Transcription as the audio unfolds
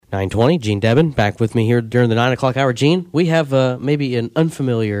9:20, Gene Debin back with me here during the 9 o'clock hour. Gene, we have maybe an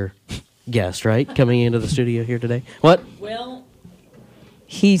unfamiliar guest, right, coming into the studio here today. What? Well,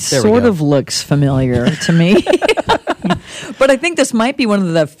 he sort of looks familiar to me. But I think this might be one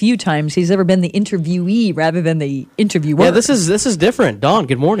of the few times he's ever been the interviewee rather than the interviewer. Yeah, this is different. Don,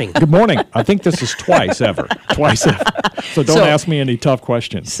 good morning. Good morning. I think this is twice ever. So don't ask me any tough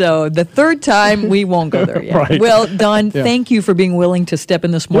questions. So the third time, we won't go there yet. Right. Well, Don, thank you for being willing to step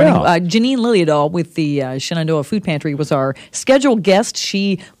in this morning. Yeah. Janine Lilliedal with the Shenandoah Food Pantry was our scheduled guest.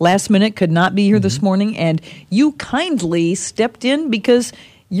 She, last minute, could not be here this morning, and you kindly stepped in because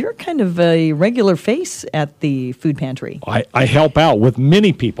you're kind of a regular face at the food pantry. I help out with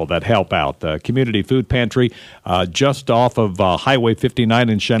many people that help out. The Community Food Pantry, just off of Highway 59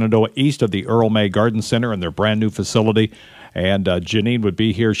 in Shenandoah, east of the Earl May Garden Center and their brand new facility. And Janine would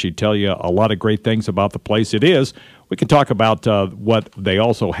be here. She'd tell you a lot of great things about the place. It is. We can talk about what they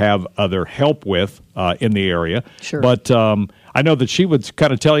also have other help with in the area. Sure. But I know that she would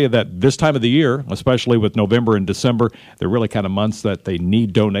kind of tell you that this time of the year, especially with November and December, they're really kind of months that they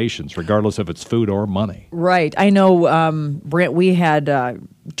need donations, regardless if it's food or money. Right. I know, Brent, we had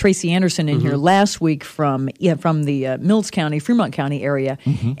Tracy Anderson in here last week from the Mills County, Fremont County area,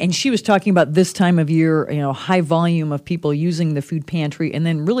 and she was talking about this time of year, high volume of people using the food pantry, and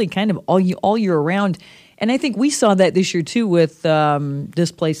then really kind of all year around. And I think we saw that this year, too, with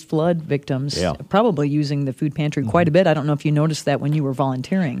displaced flood victims, probably using the food pantry quite a bit. I don't know if you noticed that when you were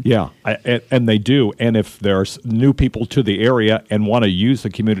volunteering. Yeah, and they do. And if there's new people to the area and want to use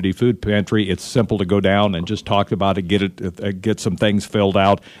the community food pantry, it's simple to go down and just talk about it, get some things filled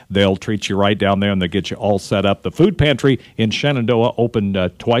out. They'll treat you right down there, and they'll get you all set up. The food pantry in Shenandoah opened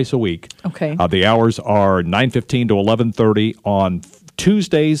twice a week. Okay. The hours are 9:15 to 11:30 on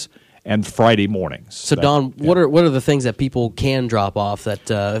Tuesdays and Friday mornurs. So, Don, what are the things that people can drop off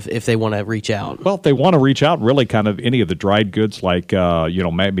that if they want to reach out? Well, if they want to reach out, really kind of any of the dried goods like,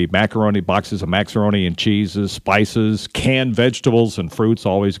 maybe macaroni, boxes of macaroni and cheeses, spices, canned vegetables and fruits,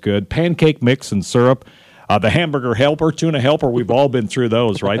 always good. Pancake mix and syrup. The hamburger helper, tuna helper, we've all been through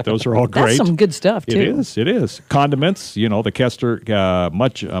those, right? Those are all great. That's some good stuff, too. It is. Condiments, the Kester,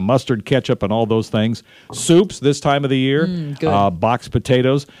 mustard, ketchup, and all those things. Soups this time of the year, boxed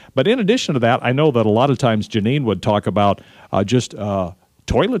potatoes. But in addition to that, I know that a lot of times Janine would talk about just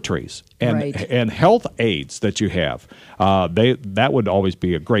toiletries and health aids that you have. That would always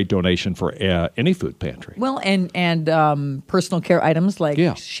be a great donation for any food pantry. Well, and personal care items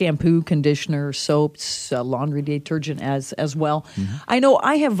like shampoo, conditioner, soaps, laundry detergent as well. I know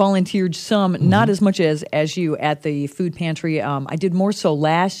I have volunteered some, not as much as you at the food pantry. I did more so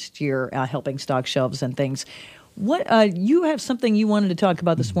last year, helping stock shelves and things. What you have something you wanted to talk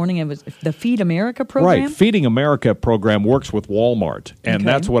about this morning? It was the Feed America program? Right. Feeding America program works with Walmart, and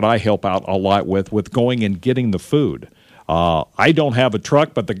that's what I help out a lot with going and getting the food. I don't have a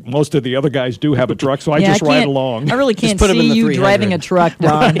truck, but most of the other guys do have a truck, so I just ride along. I really can't see you driving a truck,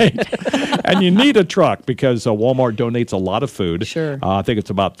 Don. Right. And you need a truck because Walmart donates a lot of food. Sure. I think it's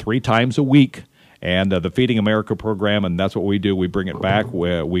about 3 times a week. And the Feeding America program, and that's what we do. We bring it back,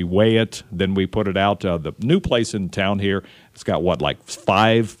 we weigh it, then we put it out. The new place in town here, it's got,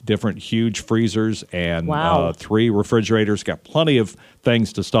 5 different huge freezers and 3 refrigerators. Got plenty of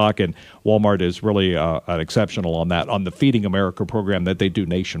things to stock, and Walmart is really exceptional on that, on the Feeding America program that they do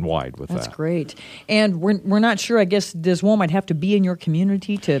nationwide with that. That's great. And we're not sure, I guess, does Walmart have to be in your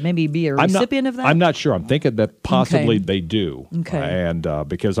community to maybe be a recipient of that? I'm not sure. I'm thinking that possibly they do. Okay. And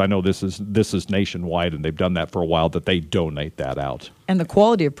because I know this is nationwide, and they've done that for a while, that they donate that out. And the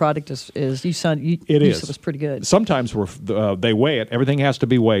quality of product is you said it was pretty good. Sometimes they weigh it. Everything has to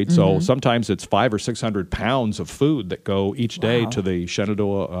be weighed. So sometimes it's 500 or 600 pounds of food that go each day to the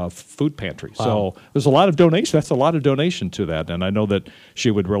Shenandoah Food Pantry. Wow. So there's a lot of donation. That's a lot of donation to that. And I know that she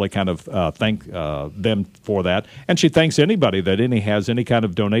would really kind of thank them for that. And she thanks anybody that has any kind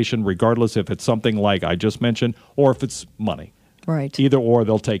of donation, regardless if it's something like I just mentioned or if it's money. Right. Either or,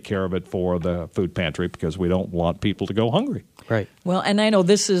 they'll take care of it for the food pantry because we don't want people to go hungry. Right. Well, and I know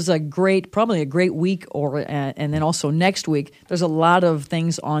this is probably a great week, and then also next week, there's a lot of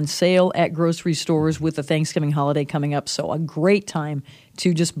things on sale at grocery stores with the Thanksgiving holiday coming up. So a great time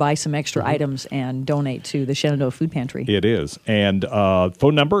to just buy some extra items and donate to the Shenandoah Food Pantry. It is. And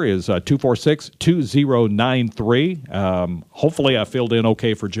phone number is 246-2093. Hopefully I filled in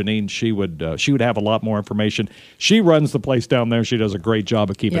okay for Janine. She would have a lot more information. She runs the place down there. She does a great job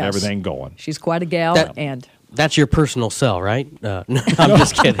of keeping everything going. She's quite a gal. That's your personal cell, right? No, I'm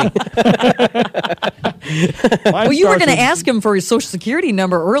just kidding. Well, you were going to ask him for his Social Security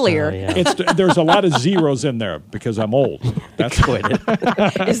number earlier. Yeah. There's a lot of zeros in there because I'm old. That's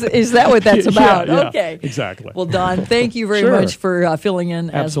Is that what that's about? Yeah, okay. exactly. Well, Don, thank you very Sure. much for filling in,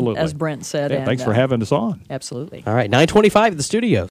 Absolutely. as Brent said. Yeah, and, thanks for having us on. Absolutely. All right, 9:25 at the studio.